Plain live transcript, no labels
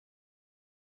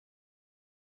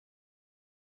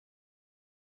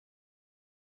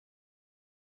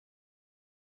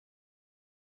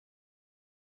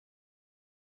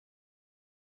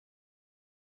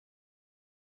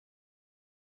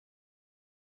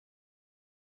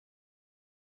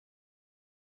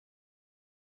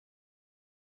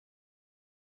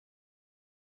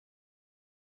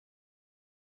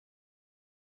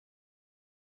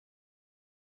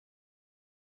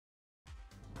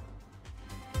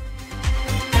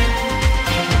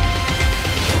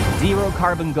zero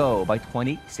carbon goal by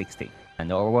 2060. And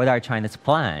what are China's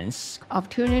plans?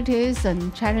 Opportunities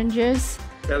and challenges.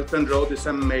 Belt and Road is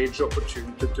a major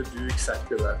opportunity to do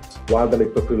exactly that.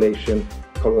 Wildlife population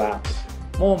collapse.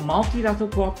 More multilateral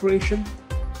cooperation.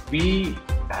 We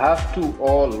have to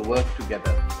all work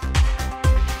together.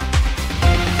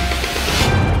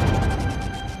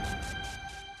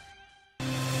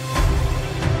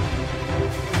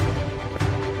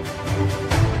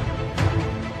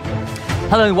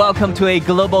 Hello and welcome to a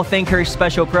Global Thinkers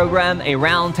special program, a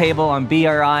roundtable on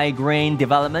BRI grain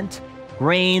development,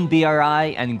 grain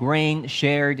BRI, and grain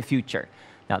shared future.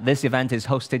 Now, this event is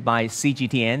hosted by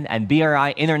CGTN and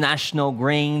BRI International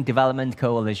Grain Development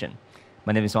Coalition.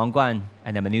 My name is Wang Guan,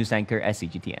 and I'm a news anchor at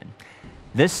CGTN.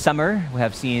 This summer, we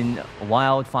have seen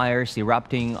wildfires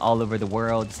erupting all over the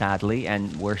world, sadly,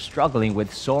 and we're struggling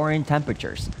with soaring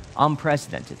temperatures,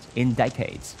 unprecedented in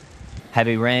decades.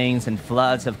 Heavy rains and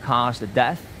floods have caused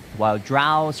death, while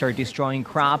droughts are destroying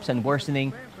crops and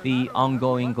worsening the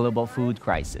ongoing global food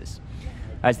crisis.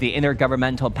 As the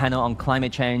Intergovernmental Panel on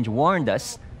Climate Change warned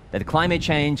us that climate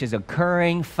change is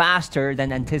occurring faster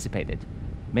than anticipated,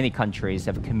 many countries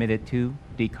have committed to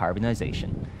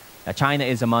decarbonization. Now, China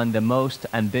is among the most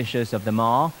ambitious of them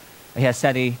all. It has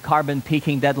set a carbon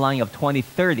peaking deadline of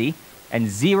 2030 and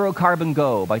zero carbon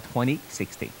goal by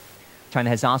 2060. China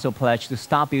has also pledged to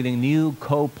stop building new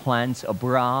coal plants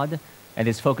abroad and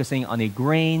is focusing on a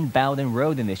Grain Belt and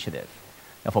Road initiative.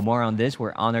 Now, for more on this,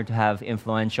 we're honored to have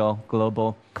influential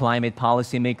global climate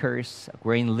policymakers,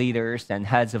 grain leaders, and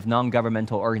heads of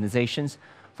non-governmental organizations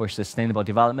for sustainable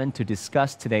development to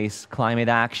discuss today's climate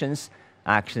actions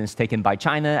taken by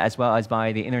China as well as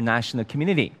by the international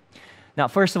community. Now,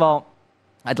 first of all,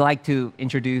 I'd like to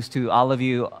introduce to all of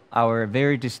you our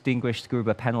very distinguished group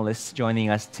of panelists joining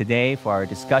us today for our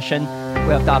discussion. We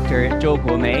have Dr. Zhou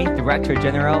Guomei, Director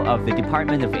General of the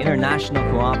Department of International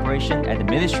Cooperation at the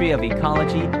Ministry of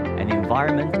Ecology and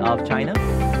Environment of China.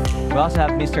 We also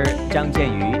have Mr. Zhang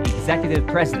Jianyu, Executive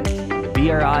President,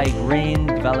 BRI Grain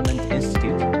Development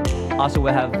Institute. Also,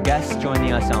 we have guests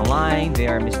joining us online. They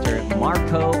are Mr.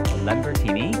 Marco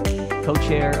Lambertini,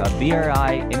 Co-Chair of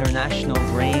BRI International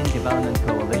Grain Development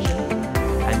Coalition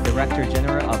and Director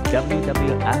General of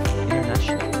WWF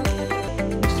International.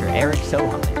 Mr. Eric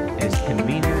Sohan is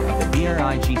convener of the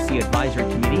BRI-GC Advisory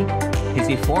Committee. He's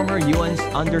a former UN's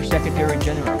Undersecretary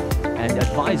General and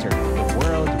advisor of the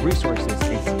World Resources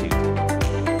Institute.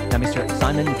 Now, Mr.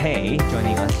 Simon Tay,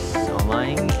 joining us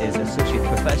online, is Associate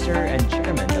Professor and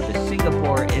Chairman of the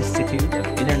Singapore Institute of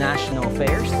International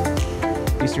Affairs.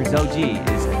 Mr. Zhou Ji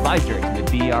is advisor to the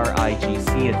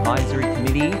BRI-GC Advisory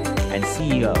Committee and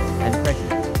CEO and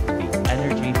President of the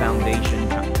Energy Foundation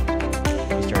China.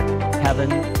 Mr. Kevin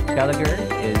Gallagher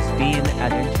is Dean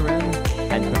ad interim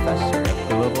and Professor of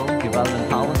Global Development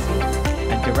Policy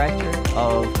and Director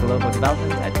of Global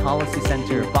Development at Policy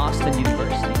Center, Boston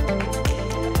University.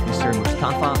 Mr.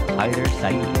 Mustafa Haider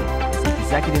Saeed is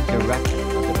Executive Director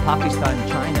of the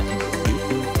Pakistan-China Institute.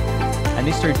 And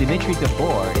Mr. Dimitri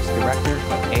Debord is Director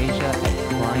of Asia at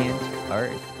Client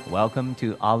Earth. Welcome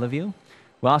to all of you.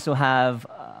 We also have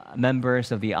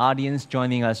members of the audience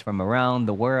joining us from around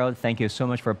the world. Thank you so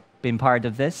much for being part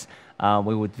of this.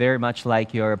 We would very much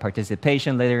like your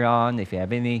participation later on. If you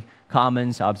have any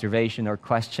comments, observations, or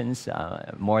questions,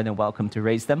 more than welcome to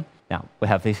raise them. Now, we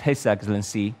have His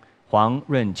Excellency Huang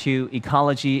Renqiu,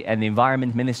 Ecology and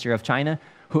Environment Minister of China,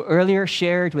 who earlier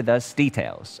shared with us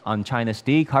details on China's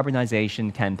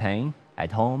decarbonization campaign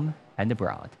at home and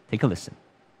abroad. Take a listen.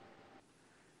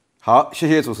 好，谢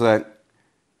谢主持人。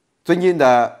尊敬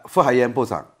的傅海燕部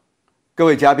长，各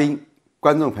位嘉宾、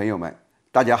观众朋友们，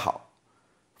大家好！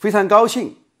非常高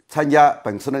兴参加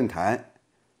本次论坛。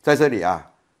在这里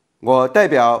我代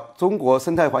表中国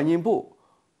生态环境部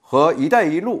和“一带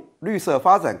一路”绿色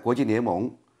发展国际联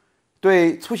盟，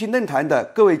对出席论坛的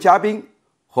各位嘉宾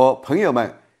和朋友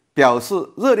们表示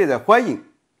热烈的欢迎。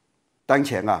当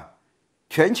前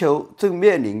全球正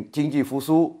面临经济复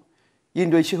苏、应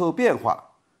对气候变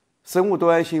化、生物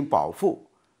多样性保护、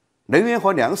能源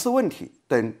和粮食问题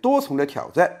等多重的挑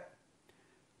战，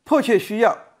迫切需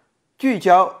要聚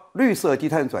焦绿色低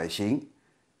碳转型，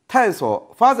探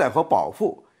索发展和保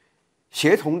护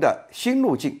协同的新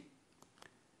路径。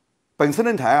本次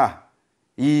论坛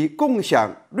以共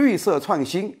享绿色创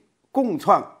新，共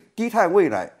创低碳未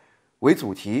来为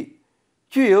主题，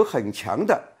具有很强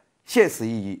的现实意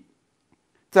义。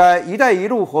在“一带一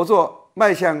路”合作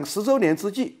迈向10周年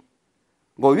之际，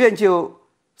我愿就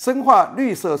深化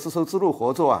绿色丝绸之路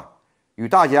合作与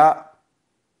大家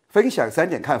分享3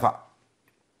点看法。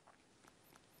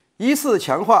一是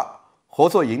强化合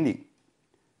作引领，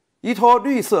依托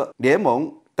绿色联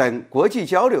盟等国际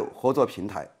交流合作平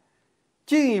台，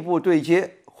进一步对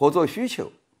接合作需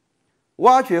求，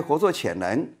挖掘合作潜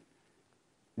能，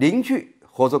凝聚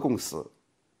合作共识。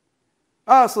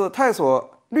二是探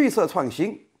索绿色创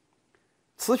新，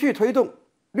持续推动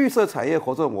绿色产业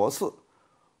合作模式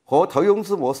和投融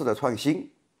资模式的创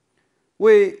新，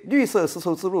为绿色丝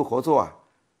绸之路合作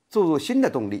注入新的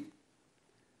动力。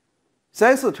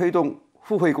三是推动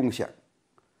互惠共享，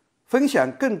分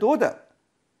享更多的、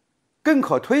更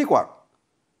可推广、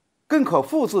更可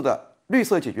复制的绿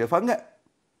色解决方案，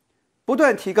不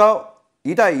断提高“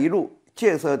一带一路”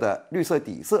建设的绿色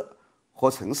底色和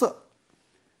成色。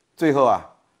最后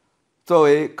作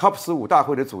为 COP15 大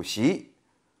会的主席，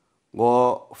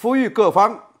我呼吁各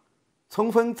方充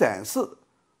分展示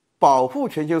保护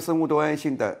全球生物多样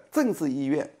性的政治意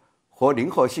愿和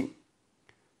灵活性，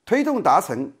推动达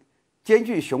成兼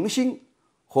具雄心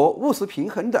和务实平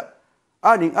衡的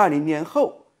2020年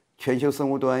后全球生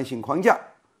物多样性框架，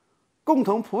共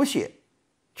同谱写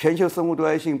全球生物多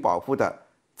样性保护的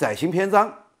崭新篇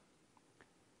章。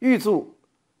预祝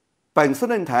本次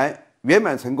论坛圆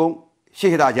满成功，谢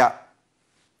谢大家。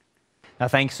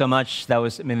Thanks so much. That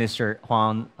was Minister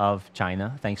Huang of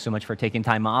China. Thanks so much for taking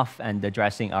time off and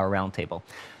addressing our roundtable.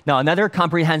 Now, another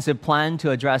comprehensive plan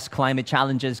to address climate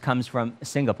challenges comes from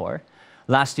Singapore.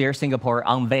 Last year, Singapore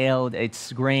unveiled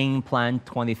its Green Plan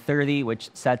 2030,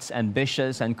 which sets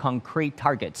ambitious and concrete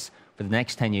targets for the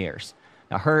next 10 years.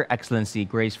 Now, Her Excellency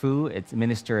Grace Fu, its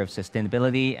Minister of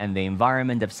Sustainability and the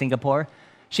Environment of Singapore,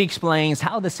 she explains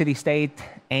how the city-state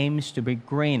aims to be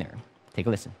greener. Take a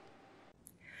listen.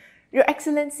 Your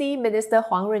Excellency Minister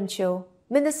Huang Renqiu,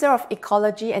 Minister of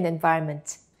Ecology and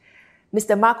Environment,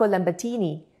 Mr. Marco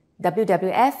Lambertini,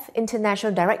 WWF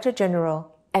International Director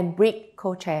General and BRI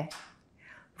Co-Chair,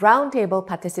 Roundtable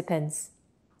participants.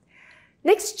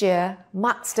 Next year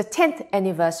marks the 10th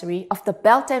anniversary of the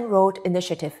Belt and Road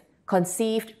Initiative,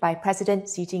 conceived by President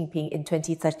Xi Jinping in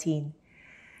 2013.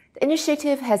 The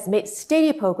initiative has made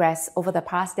steady progress over the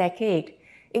past decade,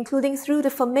 including through the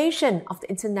formation of the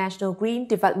International Green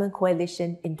Development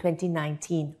Coalition in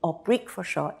 2019, or BRIC for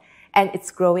short, and its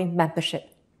growing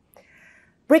membership.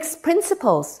 BRIC's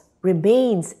principles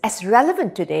remains as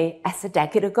relevant today as a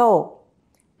decade ago.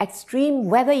 Extreme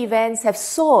weather events have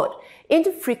soared in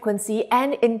frequency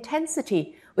and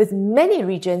intensity, with many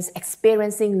regions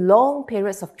experiencing long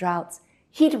periods of droughts,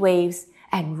 heat waves,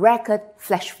 and record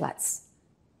flash floods.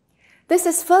 This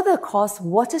has further caused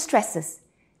water stresses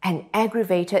and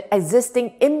aggravated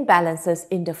existing imbalances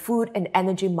in the food and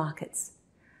energy markets.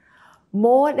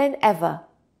 More than ever,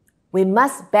 we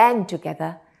must band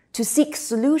together to seek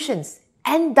solutions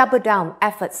and double down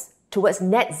efforts towards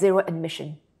net zero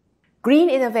emission.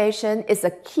 Green innovation is a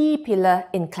key pillar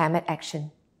in climate action.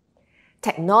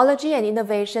 Technology and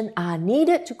innovation are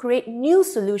needed to create new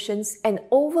solutions and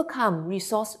overcome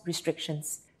resource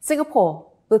restrictions. Singapore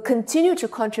will continue to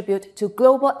contribute to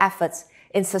global efforts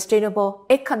in sustainable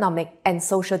economic and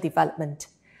social development.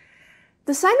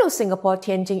 The Sino-Singapore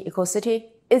Tianjin Eco-City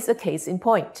is a case in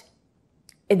point.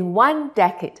 In 1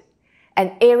 decade,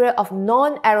 an area of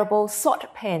non-arable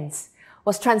salt pans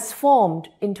was transformed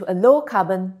into a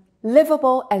low-carbon,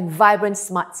 livable and vibrant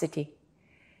smart city.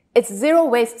 Its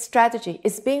zero-waste strategy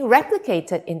is being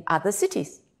replicated in other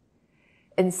cities.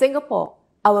 In Singapore,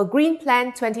 our Green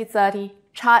Plan 2030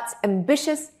 charts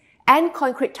ambitious and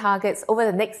concrete targets over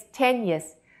the next 10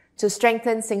 years to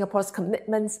strengthen Singapore's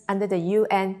commitments under the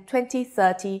UN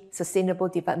 2030 Sustainable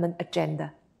Development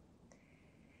Agenda.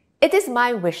 It is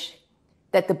my wish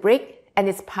that the BRIC and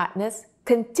its partners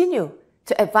continue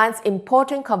to advance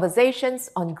important conversations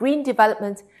on green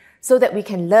development so that we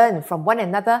can learn from one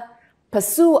another,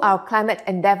 pursue our climate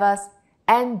endeavors,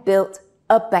 and build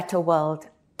a better world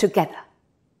together.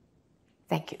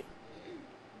 Thank you.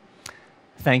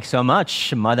 Thanks so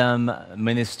much, Madam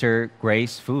Minister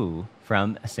Grace Fu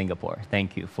from Singapore.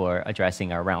 Thank you for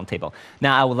addressing our roundtable.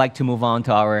 Now, I would like to move on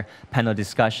to our panel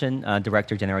discussion.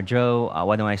 Director General Zhou,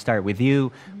 why don't I start with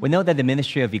you? We know that the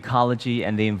Ministry of Ecology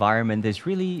and the Environment is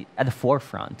really at the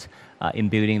forefront in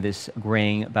building this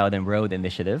Green Belt and Road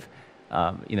Initiative.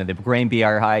 The Green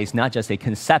BRI is not just a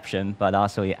conception, but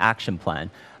also an action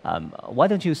plan. Why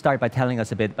don't you start by telling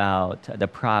us a bit about the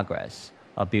progress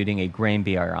of building a Green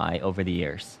BRI over the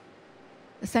years?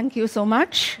 Thank you so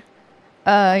much.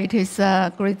 It is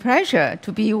a great pleasure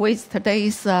to be with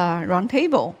today's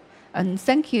roundtable, and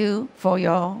thank you for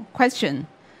your question.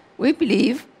 We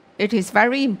believe it is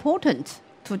very important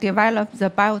to develop the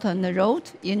Belt and the Road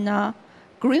in a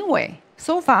green way.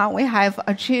 So far, we have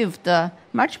achieved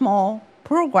much more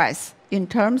progress in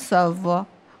terms of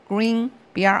Green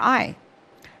BRI.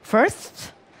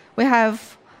 First, we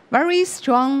have very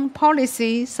strong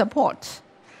policy support.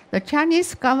 The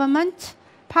Chinese government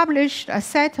published a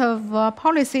set of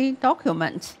policy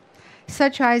documents,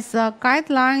 such as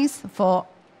guidelines for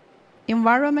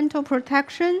environmental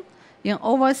protection in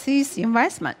overseas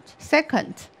investment.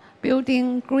 Second,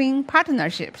 building green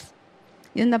partnerships.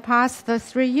 In the past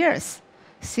 3 years,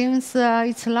 since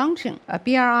its launching,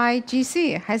 BRI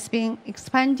GC has been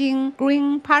expanding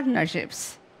green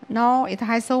partnerships. Now it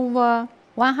has over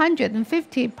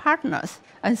 150 partners.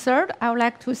 And third, I would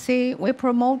like to say we're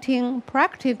promoting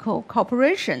practical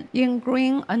cooperation in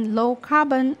green and low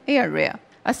carbon area.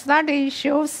 A study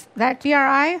shows that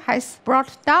BRI has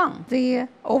brought down the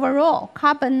overall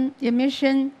carbon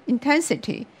emission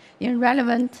intensity in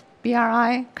relevant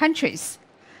BRI countries.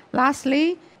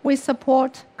 Lastly, we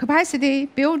support capacity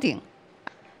building.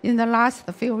 In the last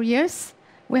few years,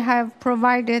 we have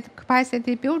provided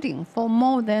capacity building for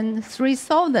more than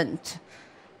 3,000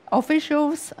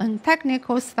 officials and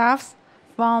technical staffs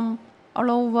from all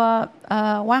over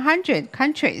 100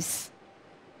 countries.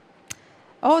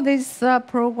 All this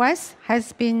progress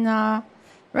has been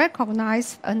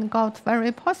recognized and got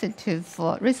very positive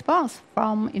response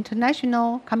from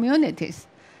international communities.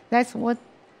 That's what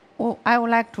I would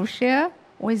like to share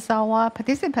with our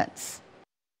participants.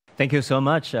 Thank you so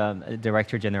much,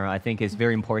 Director General. I think it's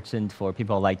very important for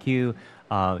people like you,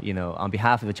 on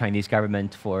behalf of the Chinese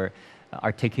government, for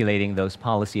articulating those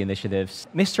policy initiatives.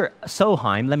 Mr.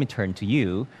 Solheim, let me turn to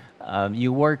you.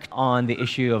 You worked on the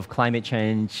issue of climate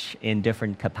change in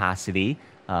different capacity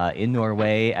in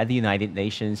Norway, at the United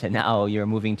Nations, and now you're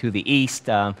moving to the East,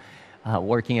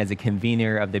 working as a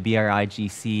convener of the BRI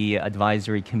GC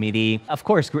Advisory Committee. Of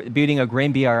course, building a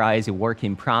green BRI is a work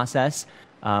in process.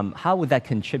 How would that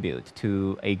contribute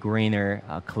to a greener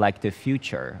collective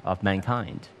future of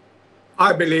mankind?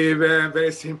 I believe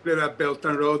very simply that Belt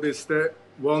and Road is the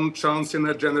one chance in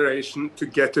a generation to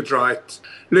get it right.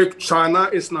 Look, China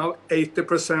is now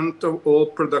 80% of all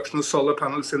production of solar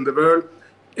panels in the world,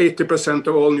 80%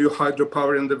 of all new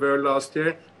hydropower in the world last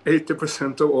year,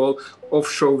 80% of all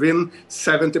offshore wind,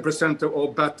 70% of all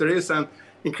batteries, and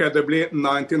incredibly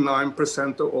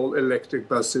 99% of all electric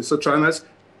buses. So China is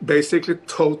basically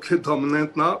totally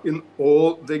dominant now in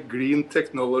all the green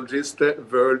technologies the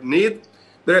world needs.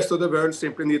 The rest of the world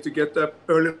simply need to get up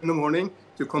early in the morning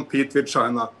to compete with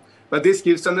China. But this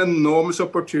gives an enormous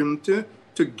opportunity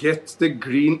to get the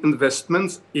green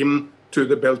investments into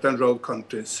the Belt and Road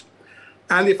countries.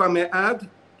 And if I may add,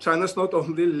 China is not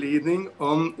only leading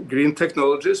on green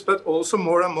technologies, but also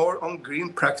more and more on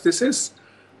green practices.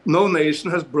 No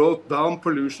nation has brought down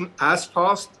pollution as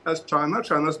fast as China.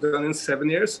 China's done in 7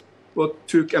 years what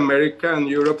took America and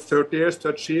Europe 30 years to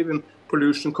achieve in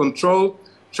pollution control.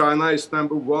 China is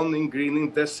 #1 in greening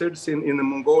deserts in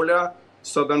Mongolia.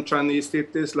 Southern Chinese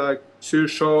cities like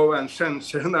Suzhou and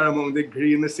Shenzhen are among the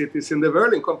greenest cities in the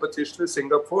world, in competition with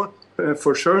Singapore,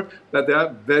 for sure, but they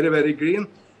are very, very green.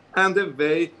 And the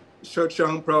way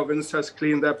Zhejiang province has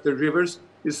cleaned up the rivers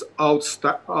is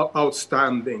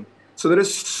outstanding. So there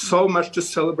is so much to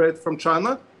celebrate from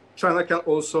China. China can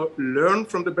also learn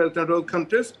from the Belt and Road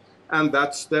countries, and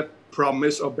that's the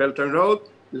promise of Belt and Road.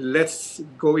 Let's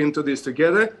go into this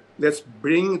together. Let's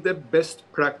bring the best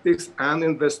practice and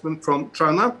investment from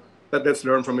China, but let's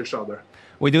learn from each other.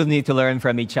 We do need to learn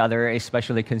from each other,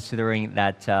 especially considering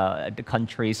that the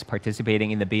countries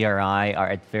participating in the BRI are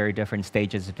at very different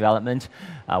stages of development.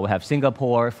 We have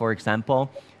Singapore, for example,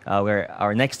 where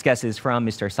our next guest is from,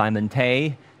 Mr. Simon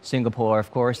Tay. Singapore,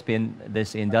 of course, being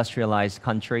this industrialized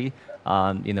country,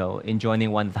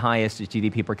 enjoying one of the highest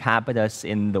GDP per capita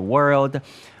in the world.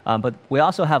 But we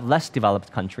also have less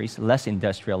developed countries, less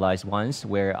industrialized ones,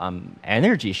 where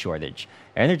energy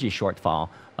shortfall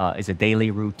is a daily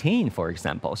routine, for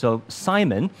example. So,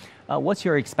 Simon, what's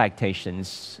your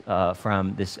expectations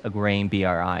from this green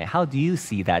BRI? How do you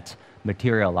see that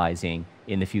materializing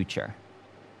in the future?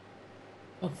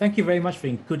 Well, thank you very much for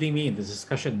including me in this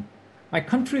discussion. My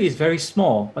country is very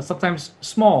small, but sometimes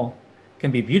small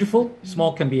can be beautiful.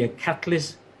 Small can be a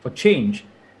catalyst for change,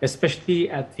 especially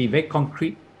at the very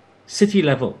concrete city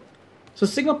level. So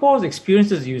Singapore's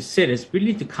experience, as you said, is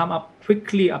really to come up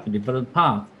quickly up the development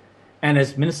path. And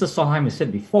as Minister Solheim has said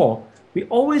before, we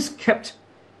always kept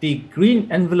the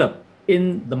green envelope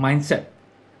in the mindset.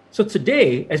 So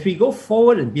today, as we go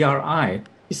forward in BRI,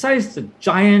 besides the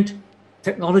giant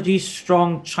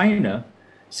technology-strong China,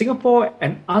 Singapore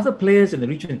and other players in the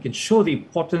region can show the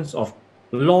importance of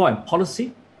law and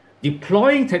policy,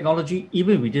 deploying technology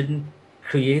even if we didn't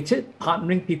create it,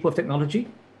 partnering people with technology,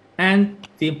 and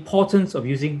the importance of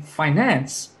using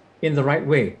finance in the right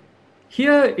way.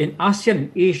 Here in ASEAN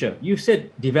and Asia, you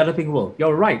said developing world.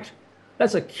 You're right.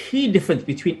 That's a key difference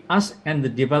between us and the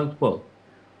developed world.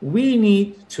 We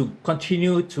need to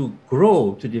continue to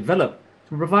grow, to develop,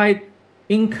 to provide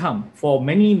income for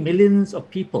many millions of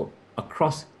people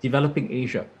across developing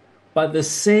Asia. But at the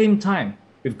same time,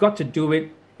 we've got to do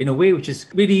it in a way which is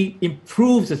really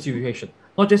improves the situation,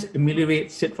 not just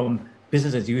ameliorates it from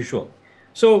business as usual.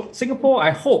 So Singapore, I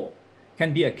hope,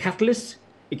 can be a catalyst.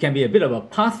 It can be a bit of a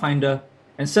pathfinder,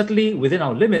 and certainly within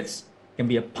our limits, can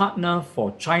be a partner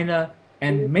for China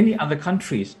and many other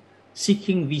countries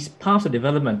seeking these paths of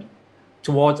development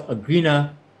towards a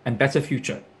greener and better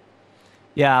future.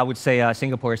 Yeah, I would say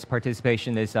Singapore's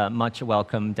participation is much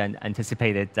welcomed and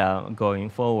anticipated going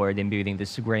forward in building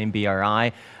this green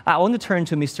BRI. I want to turn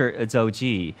to Mr. Zhou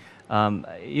Ji.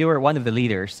 You are one of the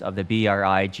leaders of the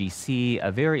BRI GC,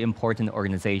 a very important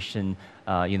organization,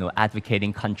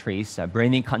 advocating countries,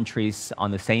 bringing countries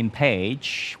on the same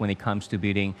page when it comes to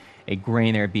building a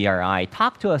greener BRI.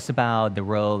 Talk to us about the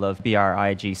role of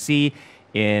BRI GC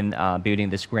in building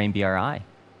this green BRI.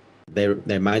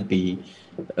 There might be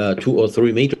 2 or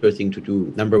 3 major things to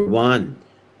do. Number one,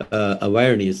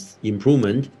 awareness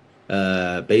improvement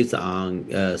based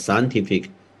on scientific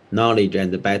knowledge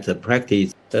and better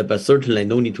practice. But certainly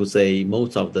no need to say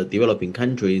most of the developing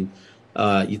countries,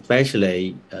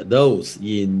 especially those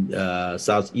in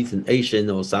Southeastern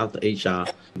Asia or South Asia,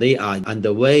 they are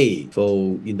underway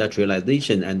for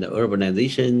industrialization and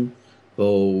urbanization,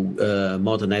 for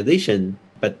modernization,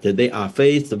 but they are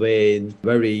faced with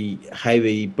very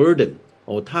heavy burden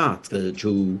or task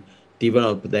to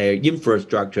develop their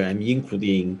infrastructure, and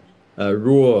including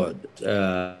road,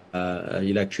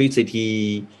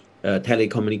 electricity,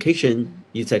 telecommunication,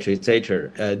 etc.,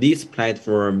 etc. This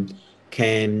platform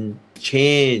can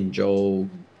change or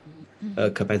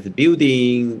capacity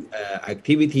building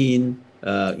activity,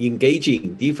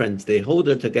 engaging different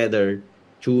stakeholders together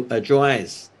to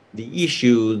address the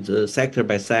issues sector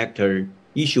by sector,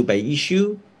 issue by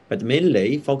issue, but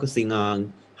mainly focusing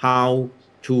on how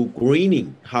to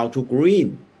green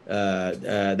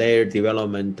their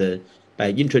development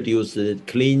by introducing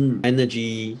clean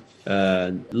energy,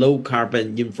 low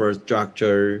carbon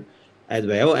infrastructure, as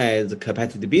well as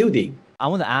capacity building. I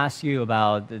want to ask you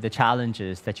about the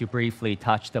challenges that you briefly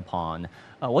touched upon.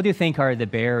 What do you think are the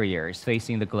barriers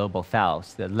facing the global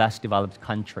south, the less developed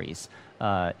countries,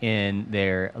 in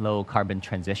their low carbon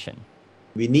transition?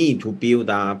 We need to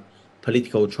build up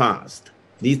political trust.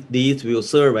 This will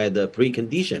serve as a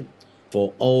precondition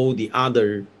for all the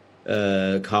other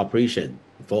cooperation.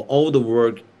 For all the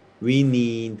work, we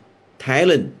need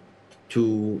talent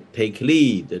to take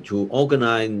lead, to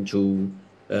organize,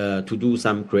 to do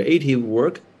some creative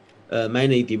work.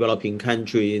 Many developing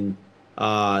countries,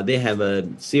 they have a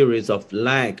series of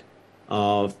lack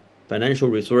of financial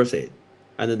resources.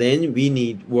 And then we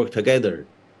need work together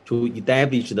to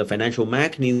establish the financial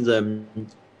mechanism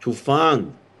to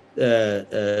fund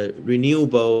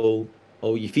renewable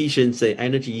or efficiency,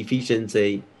 energy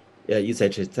efficiency,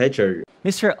 etc., etc.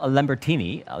 Mr.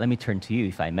 Lambertini, let me turn to you,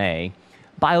 if I may.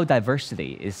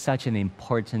 Biodiversity is such an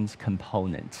important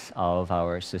component of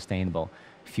our sustainable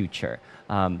future.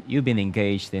 You've been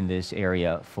engaged in this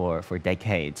area for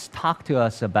decades. Talk to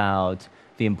us about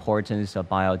the importance of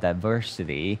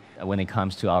biodiversity when it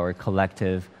comes to our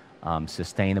collective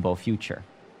sustainable future.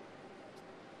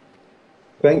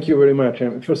 Thank you very much.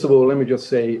 First of all, let me just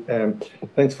say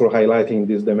thanks for highlighting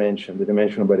this dimension, the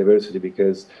dimension of biodiversity,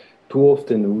 because too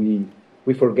often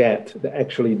we forget that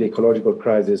actually the ecological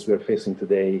crisis we're facing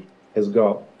today has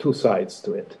got 2 sides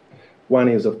to it. One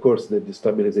is, of course, the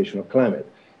destabilization of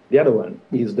climate. The other one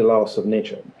is the loss of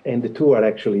nature, and the 2 are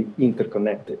actually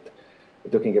interconnected.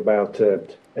 We're talking about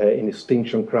an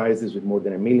extinction crisis with more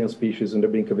than 1 million species on the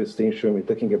brink of extinction. We're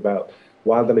talking about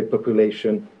wildlife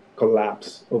population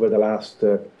collapse over the last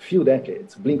few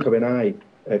decades, blink of an eye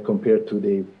compared to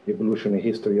the evolutionary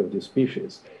history of these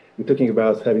species. We're talking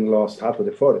about having lost half of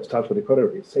the forest, half of the coral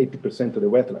reefs, 80% of the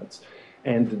wetlands,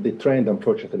 and the trend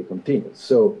unfortunately continues.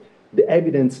 So the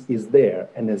evidence is there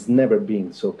and has never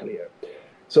been so clear.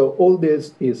 So all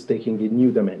this is taking a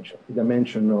new dimension, the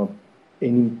dimension of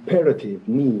an imperative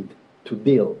need to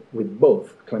deal with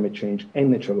both climate change and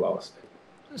nature loss.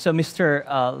 So, Mr.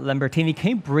 Lambertini,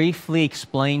 can you briefly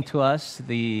explain to us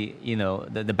the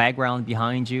background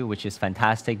behind you, which is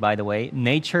fantastic, by the way?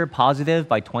 Nature positive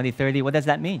by 2030. What does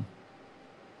that mean?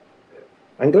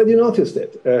 I'm glad you noticed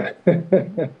it.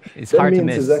 It's hard to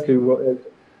miss. Exactly what.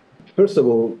 First of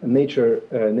all, nature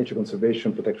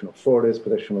conservation, protection of forests,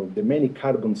 protection of the many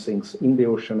carbon sinks in the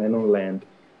ocean and on land,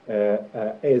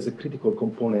 as a critical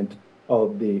component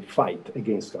of the fight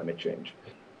against climate change.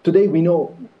 Today, we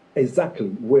know exactly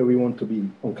where we want to be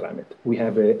on climate. We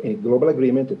have a global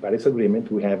agreement, a Paris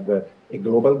Agreement. We have a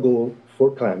global goal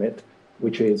for climate,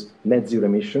 which is net zero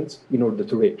emissions in order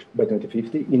to reach, by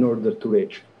 2050, in order to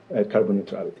reach carbon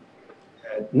neutrality.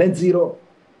 Net zero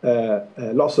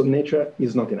loss of nature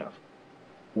is not enough.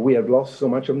 We have lost so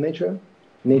much of nature.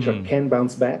 Nature can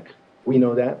bounce back. We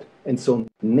know that. And so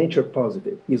nature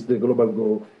positive is the global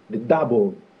goal, the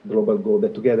double global goal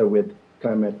that together with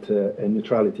climate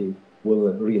neutrality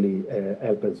will really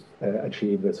help us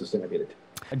achieve sustainability.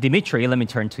 Dimitri, let me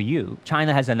turn to you.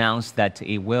 China has announced that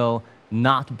it will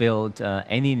not build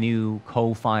any new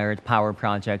coal-fired power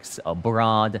projects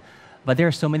abroad. But there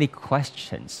are so many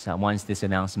questions once this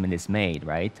announcement is made,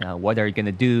 right? What are you going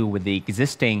to do with the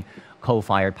existing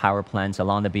coal-fired power plants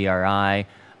along the BRI?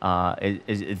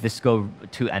 Is this go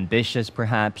too ambitious,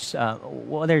 perhaps?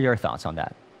 What are your thoughts on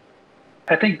that?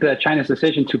 I think that China's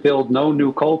decision to build no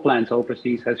new coal plants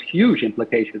overseas has huge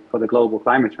implications for the global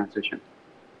climate transition.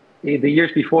 In the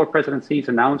years before President Xi's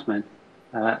announcement,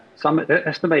 some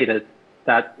estimated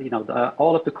that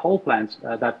all of the coal plants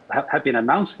that have been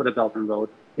announced for the Belt and Road,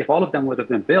 if all of them would have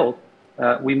been built,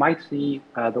 we might see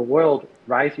the world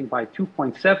rising by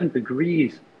 2.7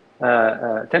 degrees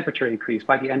temperature increase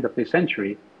by the end of this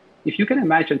century. If you can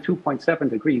imagine 2.7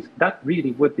 degrees, that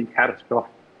really would be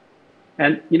catastrophic.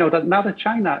 And now that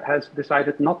China has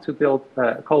decided not to build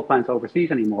coal plants overseas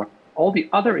anymore, all the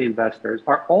other investors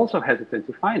are also hesitant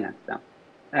to finance them.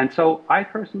 And so I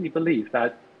personally believe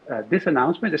that this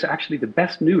announcement is actually the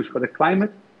best news for the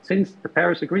climate since the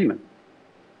Paris Agreement.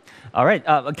 All right,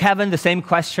 Kevin, the same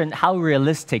question. How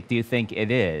realistic do you think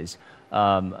it is,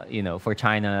 for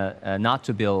China not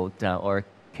to build or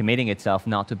committing itself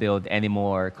not to build any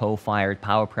more coal-fired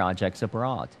power projects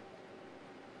abroad?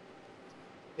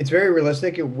 It's very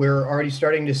realistic. We're already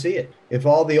starting to see it. If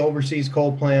all the overseas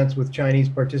coal plants with Chinese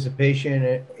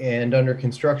participation and under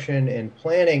construction and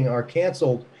planning are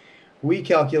canceled, we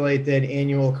calculate that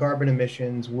annual carbon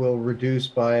emissions will reduce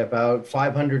by about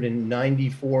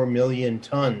 594 million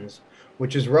tons,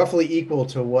 which is roughly equal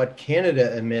to what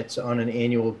Canada emits on an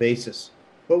annual basis.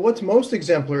 But what's most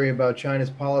exemplary about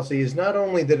China's policy is not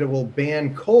only that it will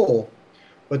ban coal,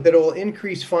 but that it will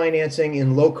increase financing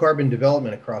in low carbon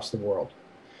development across the world.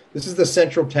 This is the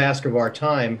central task of our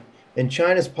time, and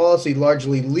China's policy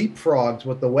largely leapfrogs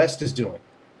what the West is doing.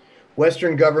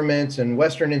 Western governments and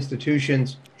Western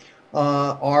institutions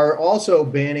are also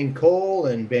banning coal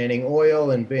and banning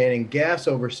oil and banning gas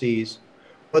overseas,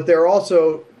 but they're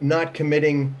also not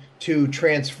committing to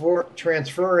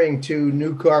transferring to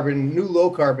new low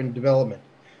carbon development.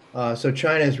 So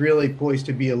China is really poised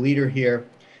to be a leader here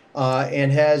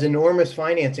and has enormous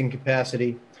financing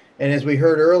capacity. And as we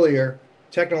heard earlier,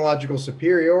 technological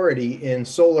superiority in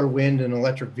solar, wind, and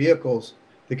electric vehicles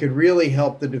that could really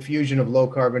help the diffusion of low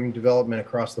carbon development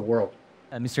across the world.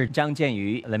 Mr. Zhang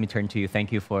Jianyu, let me turn to you.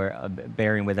 Thank you for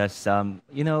bearing with us.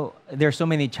 There are so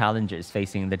many challenges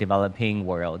facing the developing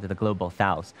world, the global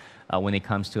south, when it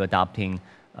comes to adopting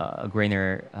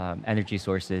greener energy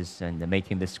sources and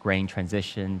making this green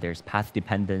transition. There's path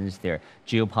dependence, there are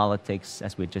geopolitics,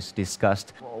 as we just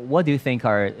discussed. What do you think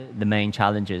are the main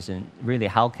challenges, and really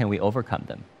how can we overcome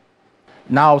them?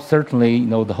 Now, certainly,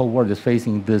 the whole world is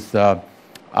facing this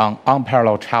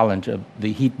unparalleled challenge of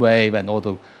the heat wave and all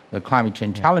the climate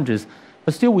change challenges.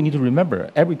 But still, we need to remember,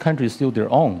 every country is still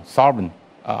their own sovereign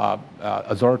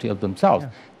authority of themselves.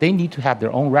 They need to have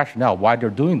their own rationale why they're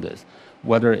doing this,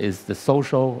 whether it's the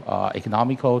social,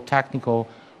 economical, technical,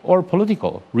 or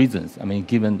political reasons. I mean,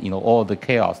 given all the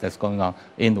chaos that's going on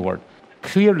in the world.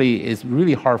 Clearly, it's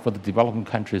really hard for the developing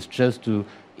countries just to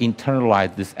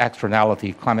internalize this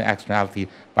externality, climate externality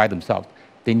by themselves.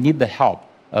 They need the help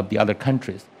of the other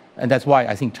countries. And that's why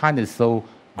I think China is so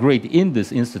great in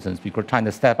this instance, because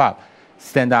China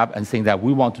stand up and saying that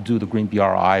we want to do the green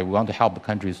BRI, we want to help the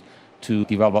countries to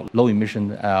develop low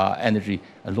emission energy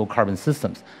and low carbon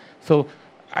systems. So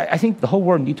I think the whole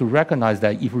world needs to recognize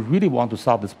that if we really want to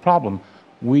solve this problem,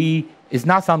 it's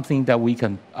not something that we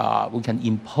can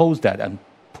impose that and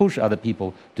push other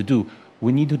people to do.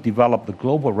 We need to develop the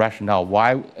global rationale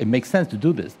why it makes sense to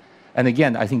do this. And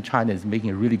again, I think China is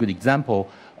making a really good example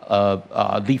of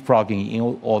leapfrogging in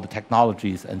all the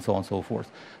technologies and so on and so forth.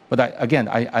 But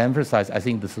I emphasize, I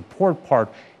think the support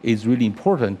part is really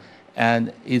important,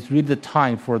 and it's really the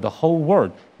time for the whole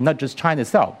world, not just China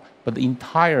itself, but the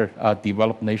entire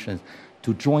developed nations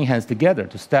to join hands together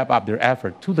to step up their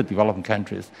effort to the developing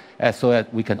countries so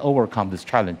that we can overcome this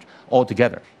challenge all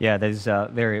together. Yeah, that is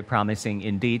very promising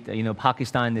indeed.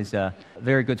 Pakistan is a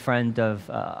very good friend of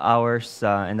ours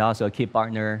and also a key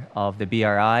partner of the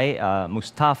BRI.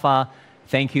 Mustafa,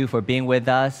 thank you for being with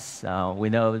us. We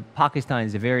know Pakistan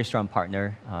is a very strong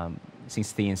partner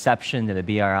since the inception of the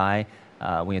BRI.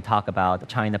 When you talk about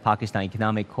China-Pakistan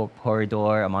Economic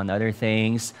Corridor, among other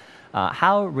things,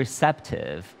 how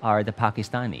receptive are the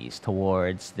Pakistanis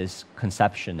towards this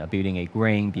conception of building a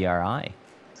green BRI?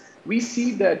 We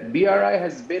see that BRI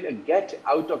has been a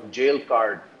get-out-of-jail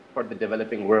card for the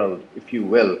developing world, if you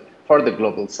will, for the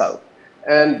global south.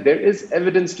 And there is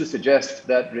evidence to suggest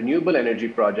that renewable energy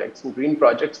projects and green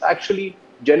projects actually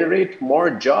generate more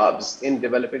jobs in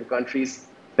developing countries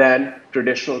than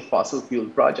traditional fossil fuel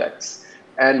projects,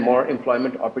 and more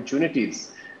employment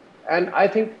opportunities. And I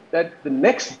think that the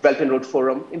next Belt and Road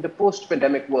Forum in the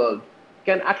post-pandemic world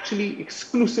can actually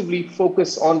exclusively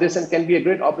focus on this and can be a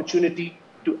great opportunity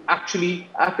to actually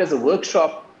act as a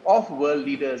workshop of world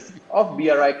leaders of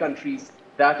BRI countries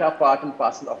that are part and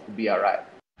parcel of the BRI.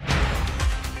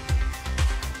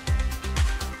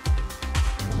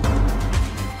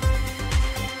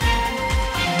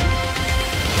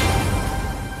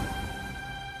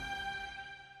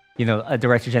 You know,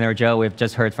 Director General Joe, we've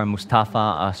just heard from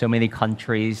Mustafa, so many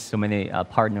countries, so many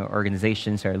partner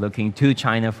organizations are looking to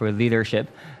China for leadership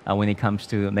when it comes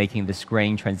to making this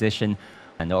green transition.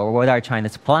 And or what are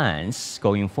China's plans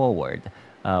going forward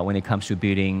when it comes to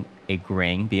building a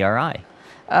green BRI?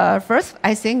 First,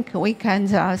 I think we can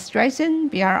strengthen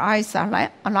BRI's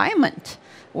alignment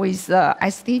with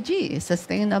SDG,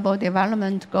 Sustainable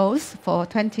Development Goals for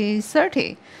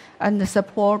 2030, and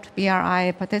support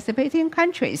BRI participating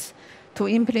countries to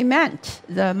implement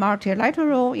the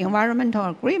multilateral environmental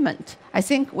agreement. I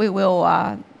think we will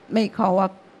make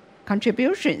our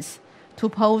contributions to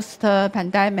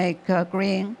post-pandemic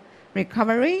green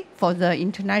recovery for the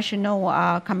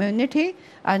international community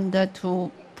and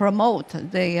to promote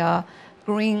the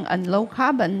green and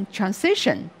low-carbon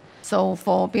transition. So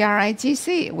for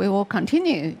BRIGC, we will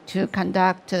continue to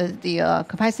conduct the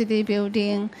capacity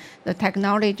building, the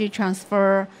technology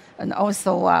transfer, and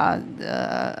also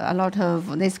a lot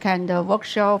of this kind of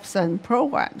workshops and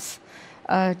programs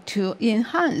to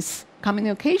enhance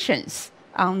communications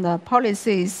on the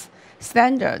policies,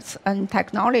 standards, and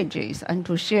technologies, and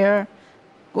to share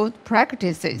good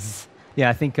practices. Yeah,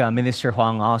 I think Minister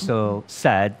Huang also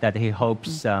said that he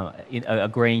hopes a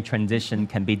green transition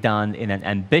can be done in an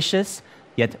ambitious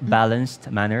yet balanced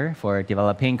manner for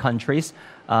developing countries.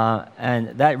 And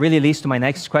that really leads to my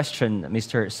next question,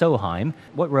 Mr. Solheim.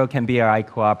 What role can BRI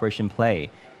cooperation play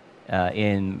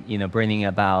in bringing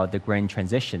about the green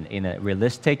transition in a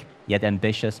realistic yet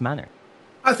ambitious manner?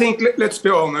 I think, let's be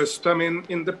honest, I mean,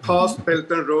 in the past, Belt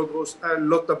and Road was a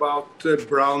lot about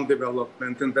brown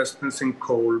development, investments in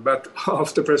coal. But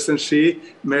after President Xi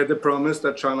made the promise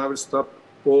that China will stop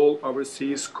all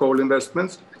overseas coal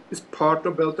investments, it's part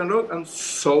of Belt and Road and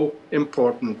so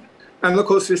important. And of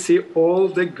course, we see all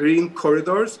the green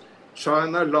corridors.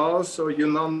 China-Laos or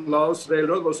Yunnan-Laos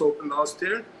Railroad was opened last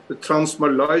year. The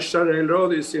Trans-Malaysia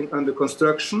Railroad is under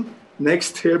construction.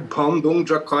 Next year,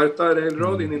 Bandung-Jakarta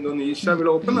Railroad in Indonesia will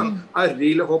open, and I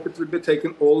really hope it will be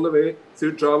taken all the way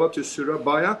through Java to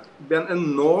Surabaya. It will be an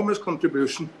enormous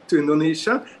contribution to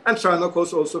Indonesia, and China, of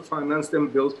course, also financed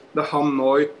and built the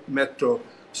Hanoi Metro.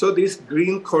 So these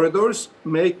green corridors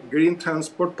make green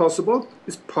transport possible.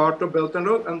 It's part of Belt and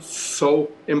Road and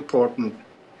so important.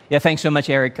 Yeah, thanks so much,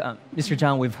 Eric. Mr.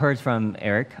 Zhang, we've heard from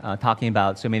Eric talking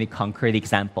about so many concrete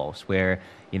examples where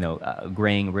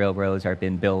grain railroads are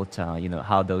being built,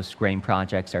 how those grain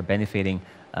projects are benefiting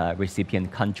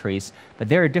recipient countries. But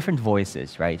there are different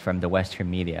voices, right, from the Western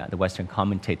media, the Western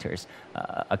commentators,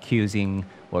 accusing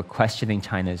or questioning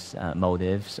China's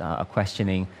motives,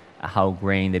 questioning how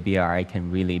green the BRI can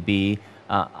really be.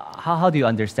 How do you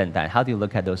understand that? How do you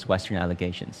look at those Western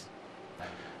allegations?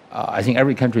 I think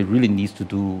every country really needs to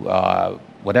do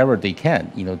whatever they can,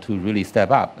 to really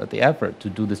step up the effort to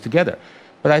do this together.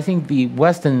 But I think the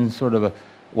Western sort of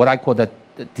what I call that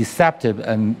deceptive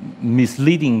and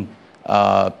misleading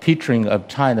picturing of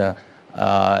China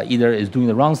either is doing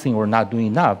the wrong thing or not doing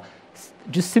enough,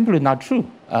 just simply not true.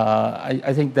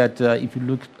 I think that if you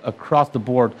look across the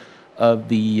board of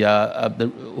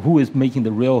who is making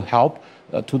the real help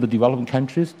to the developing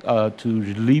countries to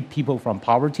relieve people from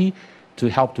poverty, to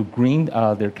help to green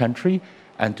their country,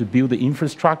 and to build the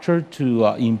infrastructure to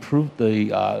improve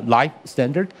the life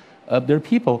standard of their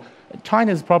people,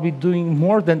 China is probably doing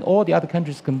more than all the other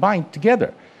countries combined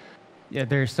together. Yeah,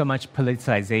 there's so much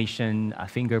politicization,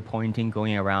 finger pointing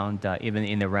going around, even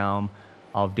in the realm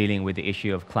of dealing with the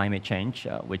issue of climate change,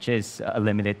 which is a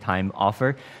limited time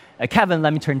offer. Kevin,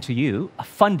 let me turn to you.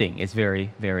 Funding is very,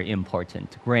 very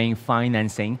important. Green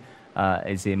financing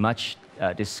is a much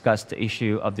discussed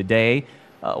issue of the day.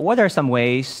 What are some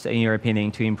ways, in your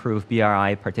opinion, to improve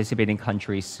BRI participating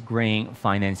countries' green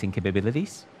financing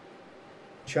capabilities?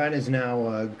 China is now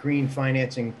a green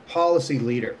financing policy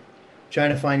leader.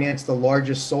 China financed the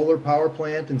largest solar power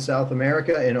plant in South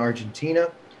America in Argentina,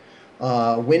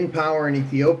 wind power in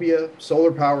Ethiopia,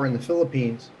 solar power in the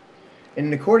Philippines.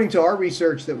 And according to our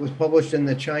research that was published in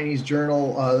the Chinese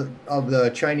Journal of the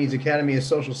Chinese Academy of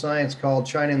Social Science called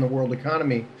China and the World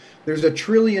Economy, there's $1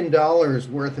 trillion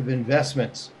worth of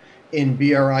investments in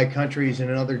BRI countries and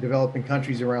in other developing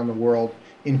countries around the world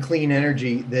in clean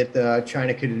energy that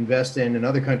China could invest in and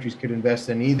other countries could invest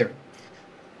in either.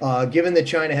 Given that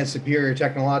China has superior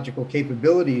technological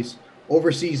capabilities,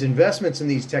 overseas investments in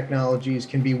these technologies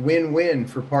can be win-win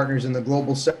for partners in the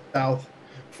global south,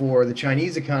 for the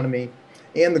Chinese economy,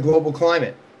 and the global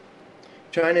climate.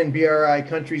 China and BRI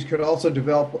countries could also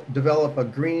develop a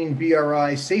green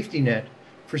BRI safety net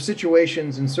for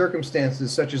situations and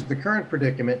circumstances such as the current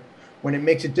predicament when it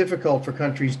makes it difficult for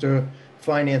countries to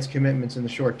finance commitments in the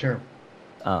short term.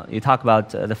 You talk about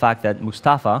the fact that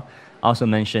Mustafa also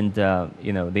mentioned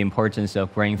the importance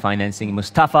of green financing.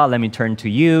 Mustafa, let me turn to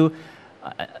you.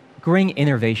 Green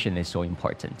innovation is so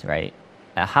important, right?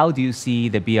 How do you see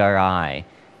the BRI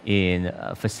in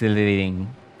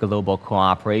facilitating global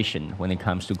cooperation when it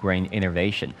comes to green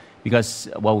innovation? Because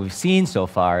what we've seen so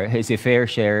far is a fair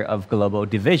share of global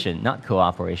division, not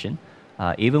cooperation,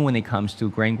 even when it comes to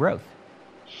green growth.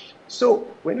 So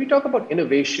when we talk about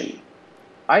innovation,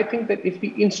 I think that if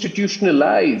we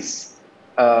institutionalize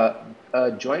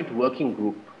a joint working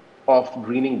group of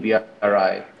greening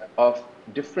BRI, of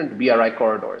different BRI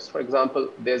corridors, for example,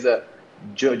 there's a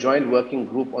joint working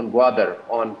group on Gwadar,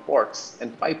 on ports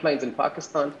and pipelines in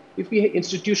Pakistan. If we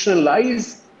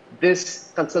institutionalize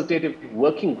this consultative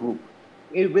working group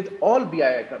with all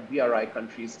BRI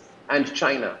countries and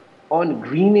China on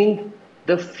greening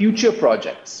the future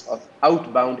projects of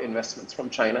outbound investments from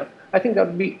China, I think that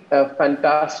would be a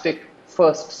fantastic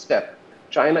first step.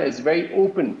 China is very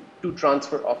open to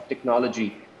transfer of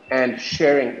technology and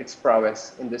sharing its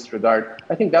prowess in this regard.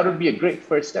 I think that would be a great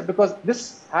first step, because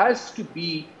this has to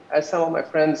be, as some of my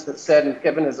friends have said, and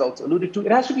Kevin has also alluded to,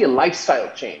 it has to be a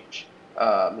lifestyle change,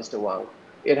 Mr. Wang.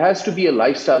 It has to be a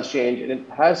lifestyle change, and it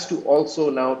has to also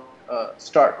now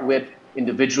start with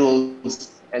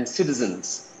individuals and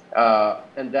citizens,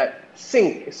 and that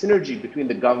synergy between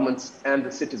the governments and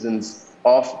the citizens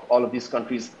of all of these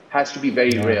countries has to be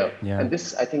very real. Yeah. And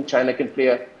this, I think, China can play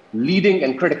a leading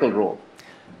and critical role.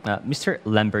 Mr.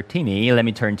 Lambertini, let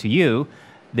me turn to you.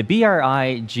 The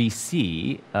BRI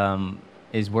GC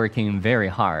is working very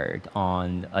hard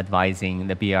on advising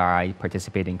the BRI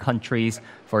participating countries.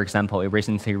 For example, it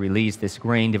recently released this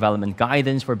green development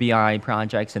guidance for BRI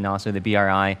projects and also the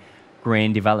BRI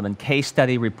green development case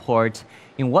study report.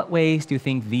 In what ways do you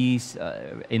think these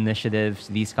initiatives,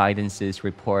 these guidances,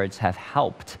 reports have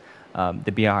helped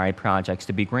the BRI projects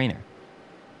to be greener?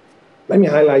 Let me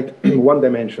highlight one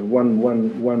dimension,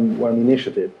 one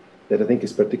initiative that I think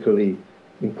is particularly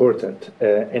important,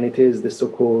 and it is the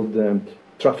so-called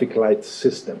traffic light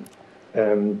system.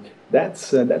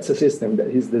 That's a system that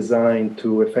is designed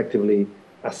to effectively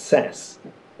assess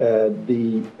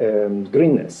the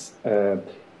greenness,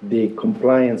 the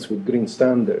compliance with green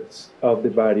standards of the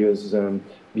various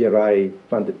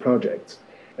BRI-funded projects.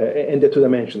 And the two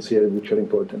dimensions here which are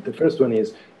important. The first one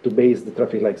is to base the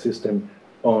traffic light system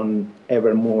on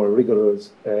ever more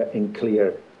rigorous and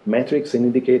clear metrics and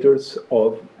indicators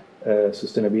of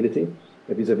sustainability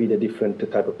vis-a-vis the different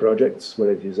type of projects,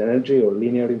 whether it is energy or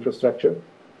linear infrastructure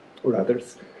or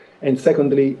others. And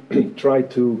secondly, try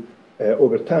to,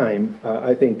 over time,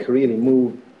 I think, really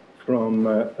move from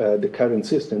the current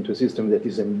system to a system that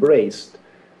is embraced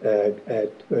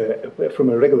from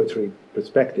a regulatory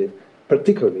perspective,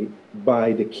 particularly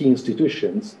by the key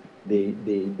institutions, the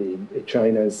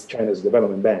China's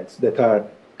development banks that are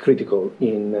critical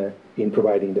in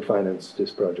providing the finance to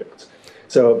these projects.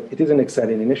 So it is an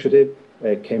exciting initiative,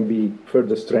 can be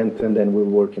further strengthened, and will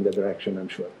work in that direction, I'm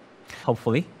sure.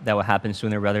 Hopefully that will happen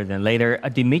sooner rather than later.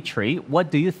 Dimitri, what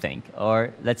do you think,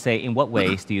 or let's say in what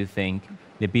ways do you think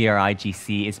the BRI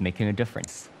GC is making a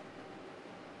difference?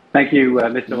 Thank you,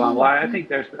 Mr. Wang. Well, I think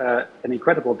there's an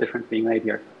incredible difference being made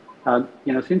here.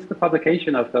 Since the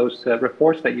publication of those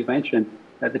reports that you mentioned,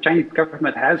 the Chinese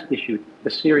government has issued a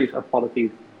series of policies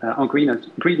on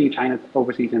greening China's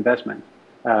overseas investment,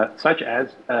 such as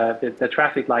the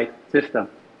traffic light system,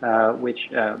 which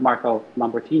Marco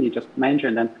Lambertini just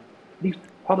mentioned. And these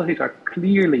policies are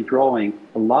clearly drawing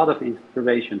a lot of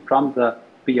inspiration from the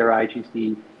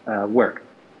BRI-GC work.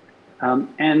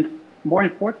 And more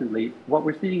importantly, what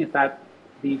we're seeing is that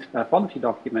these policy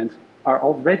documents are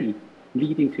already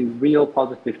leading to real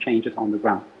positive changes on the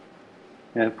ground.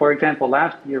 For example,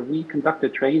 last year we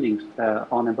conducted trainings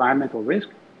on environmental risk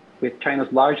with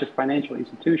China's largest financial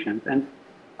institutions, and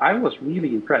I was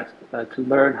really impressed to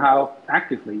learn how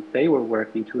actively they were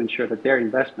working to ensure that their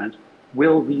investments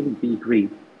will really be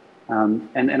green.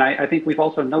 And I think we've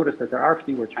also noticed that there are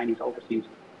fewer Chinese overseas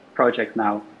projects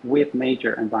now with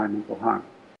major environmental harm.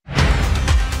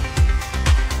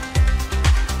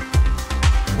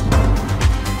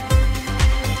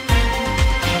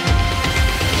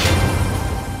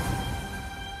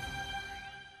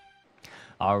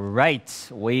 All right,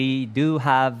 we do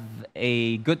have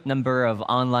a good number of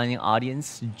online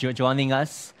audience joining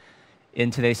us in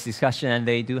today's discussion, and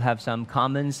they do have some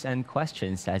comments and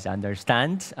questions, as I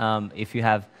understand. If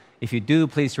you do,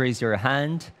 please raise your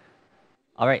hand.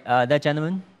 All right, that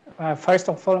gentleman. First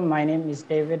of all, my name is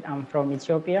David. I'm from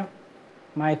Ethiopia.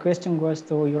 My question goes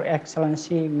to Your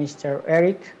Excellency, Mr.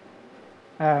 Eric.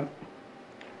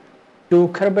 Do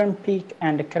carbon peak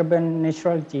and carbon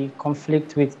neutrality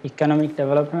conflict with economic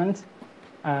development,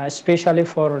 especially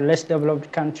for less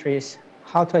developed countries?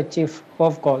 How to achieve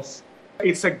both goals?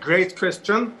 It's a great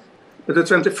question, but the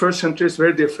 21st century is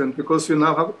very different because we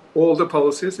now have all the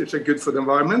policies which are good for the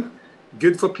environment,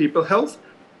 good for people's health,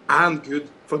 and good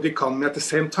for the economy at the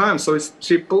same time. So it's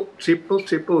triple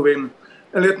win.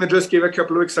 And let me just give a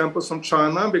couple of examples from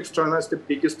China, because China is the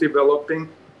biggest developing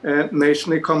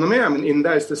nation economy. I mean,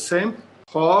 India is the same.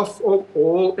 Half of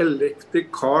all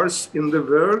electric cars in the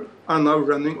world are now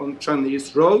running on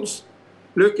Chinese roads.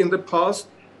 Look, in the past,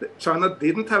 China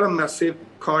didn't have a massive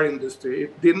car industry.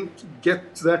 It didn't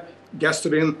get the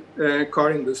gasoline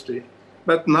car industry.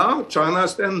 But now China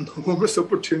has the enormous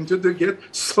opportunity to get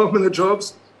so many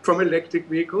jobs from electric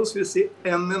vehicles. We see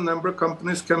any number of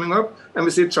companies coming up, and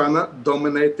we see China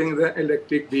dominating the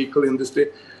electric vehicle industry.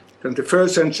 21st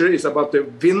century is about the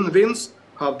win-wins,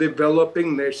 how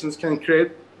developing nations can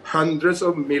create hundreds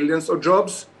of millions of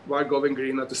jobs while going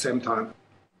green at the same time.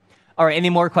 All right,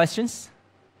 any more questions?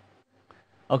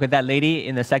 Okay, that lady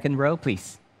in the second row,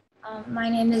 please. My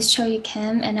name is Choi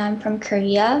Kim, and I'm from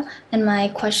Korea. And my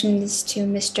question is to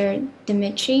Mr.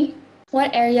 Dimitri.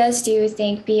 What areas do you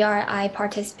think BRI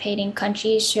participating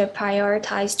countries should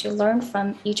prioritize to learn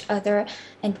from each other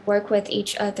and work with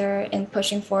each other in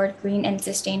pushing forward green and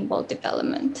sustainable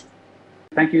development?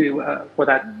 Thank you for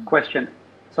that question.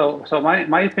 So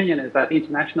my opinion is that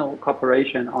international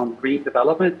cooperation on green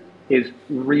development is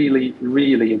really,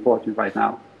 really important right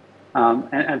now.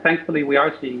 And thankfully, we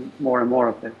are seeing more and more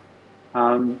of it.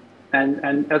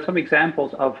 And as some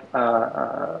examples of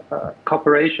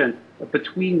cooperation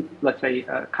between, let's say,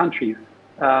 countries,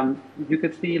 you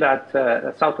could see that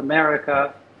South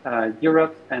America,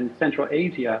 Europe, and Central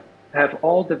Asia have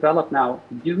all developed now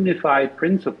unified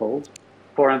principles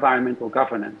for environmental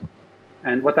governance.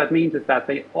 And what that means is that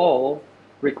they all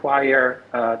require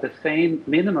the same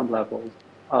minimum levels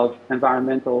of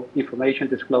environmental information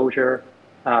disclosure,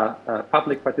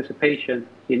 public participation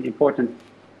in important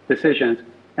decisions,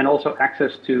 and also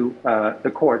access to the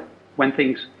court when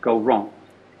things go wrong.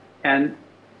 And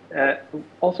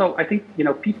also, I think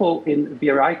people in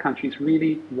BRI countries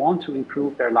really want to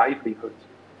improve their livelihoods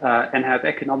and have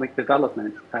economic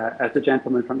development, as the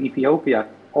gentleman from Ethiopia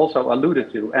also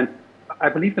alluded to. And I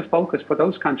believe the focus for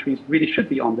those countries really should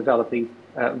be on developing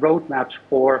roadmaps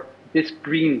for this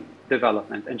green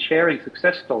development and sharing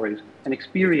success stories and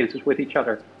experiences with each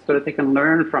other so that they can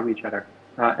learn from each other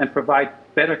and provide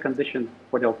better conditions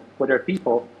for their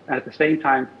people, and at the same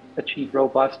time achieve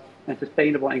robust and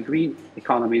sustainable and green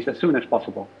economies as soon as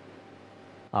possible.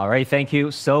 All right, thank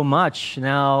you so much.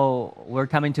 Now we're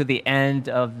coming to the end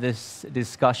of this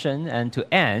discussion, and to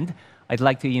end, I'd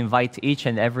like to invite each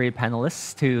and every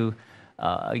panelist to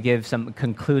give some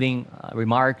concluding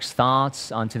remarks,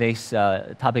 thoughts on today's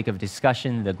topic of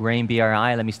discussion, the Grain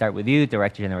BRI. Let me start with you,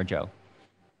 Director General Zhou.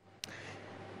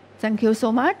 Thank you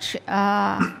so much.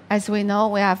 As we know,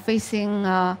 we are facing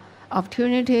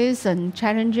opportunities and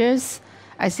challenges.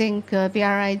 I think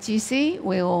BRI-GC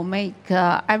will make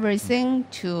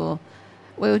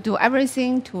will do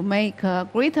everything to make a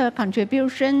greater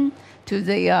contribution to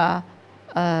the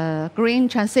green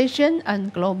transition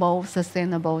and global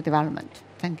sustainable development.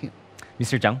 Thank you.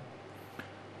 Mr. Zhang.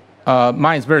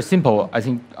 Mine is very simple. I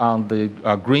think on the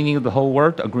greening of the whole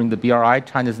world, greening the BRI,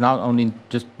 China is not only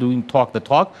just doing talk the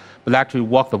talk, but actually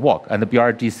walk the walk. And the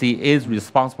BRI-GC is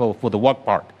responsible for the walk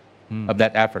part of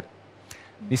that effort.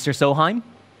 Mr. Soheim?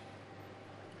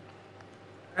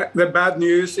 The bad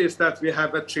news is that we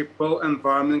have a triple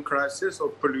environment crisis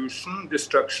of pollution,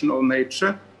 destruction of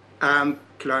nature, and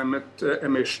climate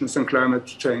emissions and climate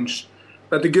change.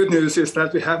 But the good news is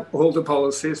that we have all the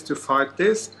policies to fight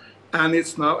this, and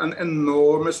it's now an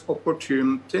enormous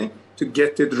opportunity to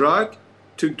get it right,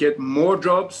 to get more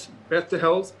jobs, better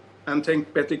health, and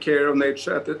take better care of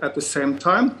nature at the same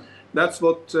time. That's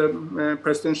what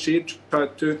President Xi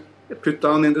tried to put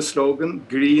down in the slogan,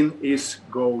 green is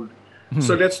gold.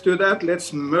 So let's do that.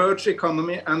 Let's merge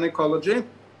economy and ecology.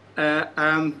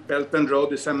 And Belt and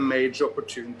Road is a major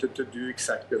opportunity to do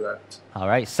exactly that. All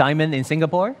right. Simon in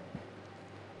Singapore?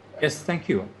 Yes, thank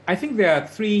you. I think there are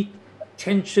three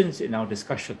tensions in our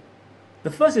discussion. The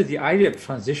first is the idea of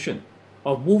transition,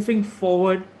 of moving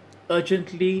forward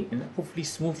urgently and hopefully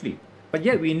smoothly. But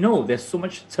yet we know there's so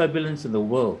much turbulence in the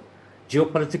world.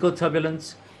 Geopolitical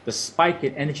turbulence, the spike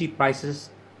in energy prices,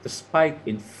 the spike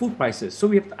in food prices. So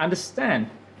we have to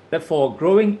understand that for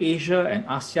growing Asia and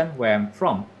ASEAN, where I'm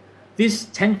from, these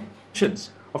tensions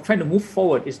of trying to move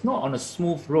forward is not on a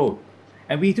smooth road,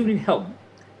 and we do need help.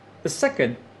 The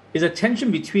second is a tension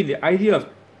between the idea of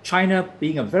China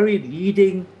being a very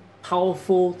leading,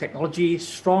 powerful, technology,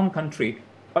 strong country,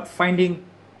 but finding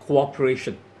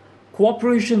cooperation.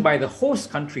 Cooperation by the host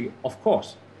country, of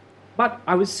course, but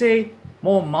I would say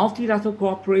more multilateral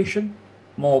cooperation,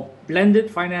 more blended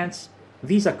finance,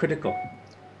 these are critical.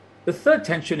 The third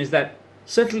tension is that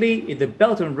certainly in the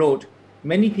Belt and Road,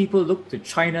 many people look to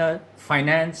China,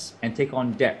 finance, and take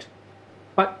on debt.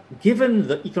 But given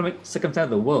the economic circumstance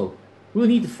of the world, we'll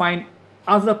need to find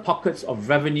other pockets of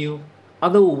revenue,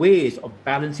 other ways of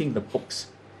balancing the books.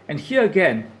 And here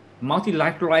again,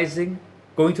 multilateralizing,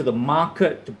 going to the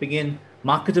market to bring in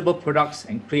marketable products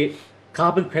and create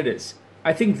carbon credits.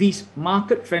 I think these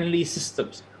market-friendly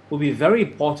systems will be very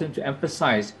important to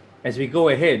emphasize as we go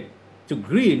ahead to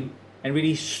green and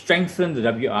really strengthen the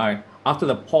WRI after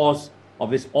the pause of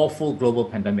this awful global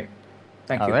pandemic.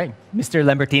 Thank you. All right. Mr.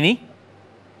 Lambertini?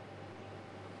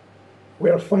 We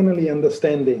are finally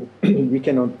understanding we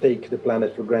cannot take the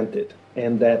planet for granted,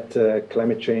 and that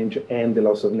climate change and the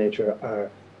loss of nature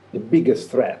are the biggest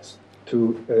threats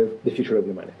to the future of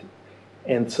humanity.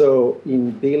 And so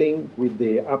in dealing with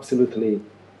the absolutely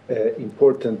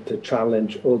important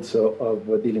challenge also of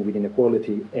dealing with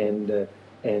inequality and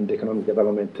economic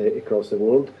development across the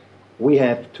world, we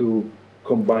have to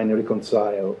combine and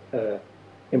reconcile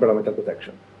environmental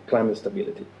protection, climate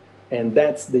stability. And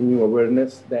that's the new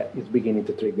awareness that is beginning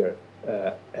to trigger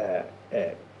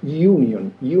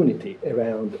unity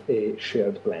around a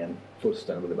shared plan for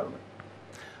sustainable development.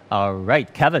 All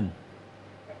right, Kevin.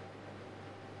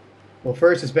 Well,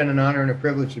 first, it's been an honor and a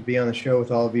privilege to be on the show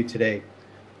with all of you today.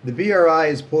 The BRI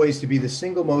is poised to be the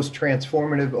single most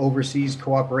transformative overseas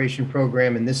cooperation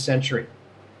program in this century.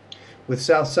 With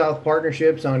South-South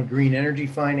partnerships on green energy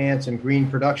finance and green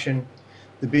production,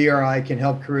 the BRI can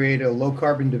help create a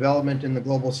low-carbon development in the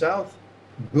Global South,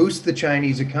 boost the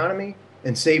Chinese economy,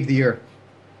 and save the Earth.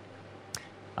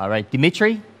 All right,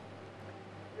 Dimitri?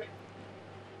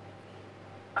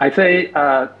 I say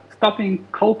stopping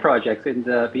coal projects in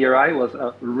the BRI was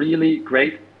a really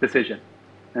great decision.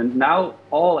 And now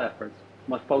all efforts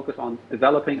must focus on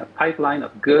developing a pipeline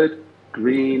of good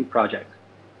green projects.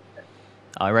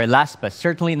 All right, last but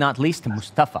certainly not least,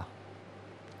 Mustafa.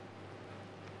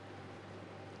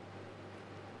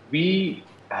 We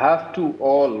have to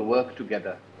all work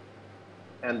together,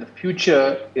 and the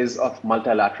future is of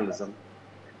multilateralism.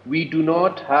 We do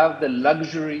not have the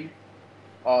luxury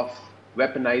of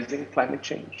weaponizing climate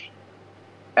change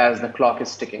as the clock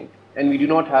is ticking, and we do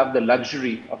not have the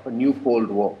luxury of a new Cold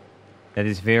War. That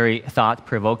is very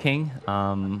thought-provoking,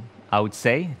 I would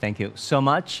say. Thank you so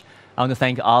much. I want to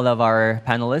thank all of our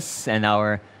panelists and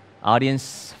our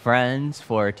audience friends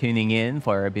for tuning in,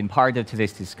 for being part of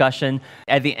today's discussion.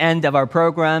 At the end of our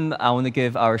program, I want to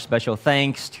give our special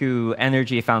thanks to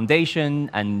Energy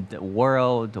Foundation and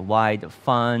Worldwide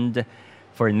Fund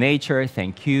for Nature.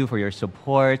 Thank you for your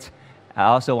support. I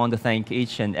also want to thank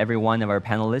each and every one of our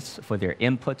panelists for their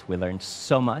input. We learned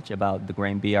so much about the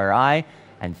Grain BRI.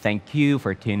 And thank you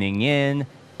for tuning in.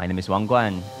 My name is Wang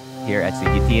Guan here at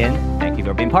CGTN. Thank you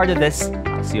for being part of this.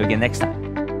 I'll see you again next time.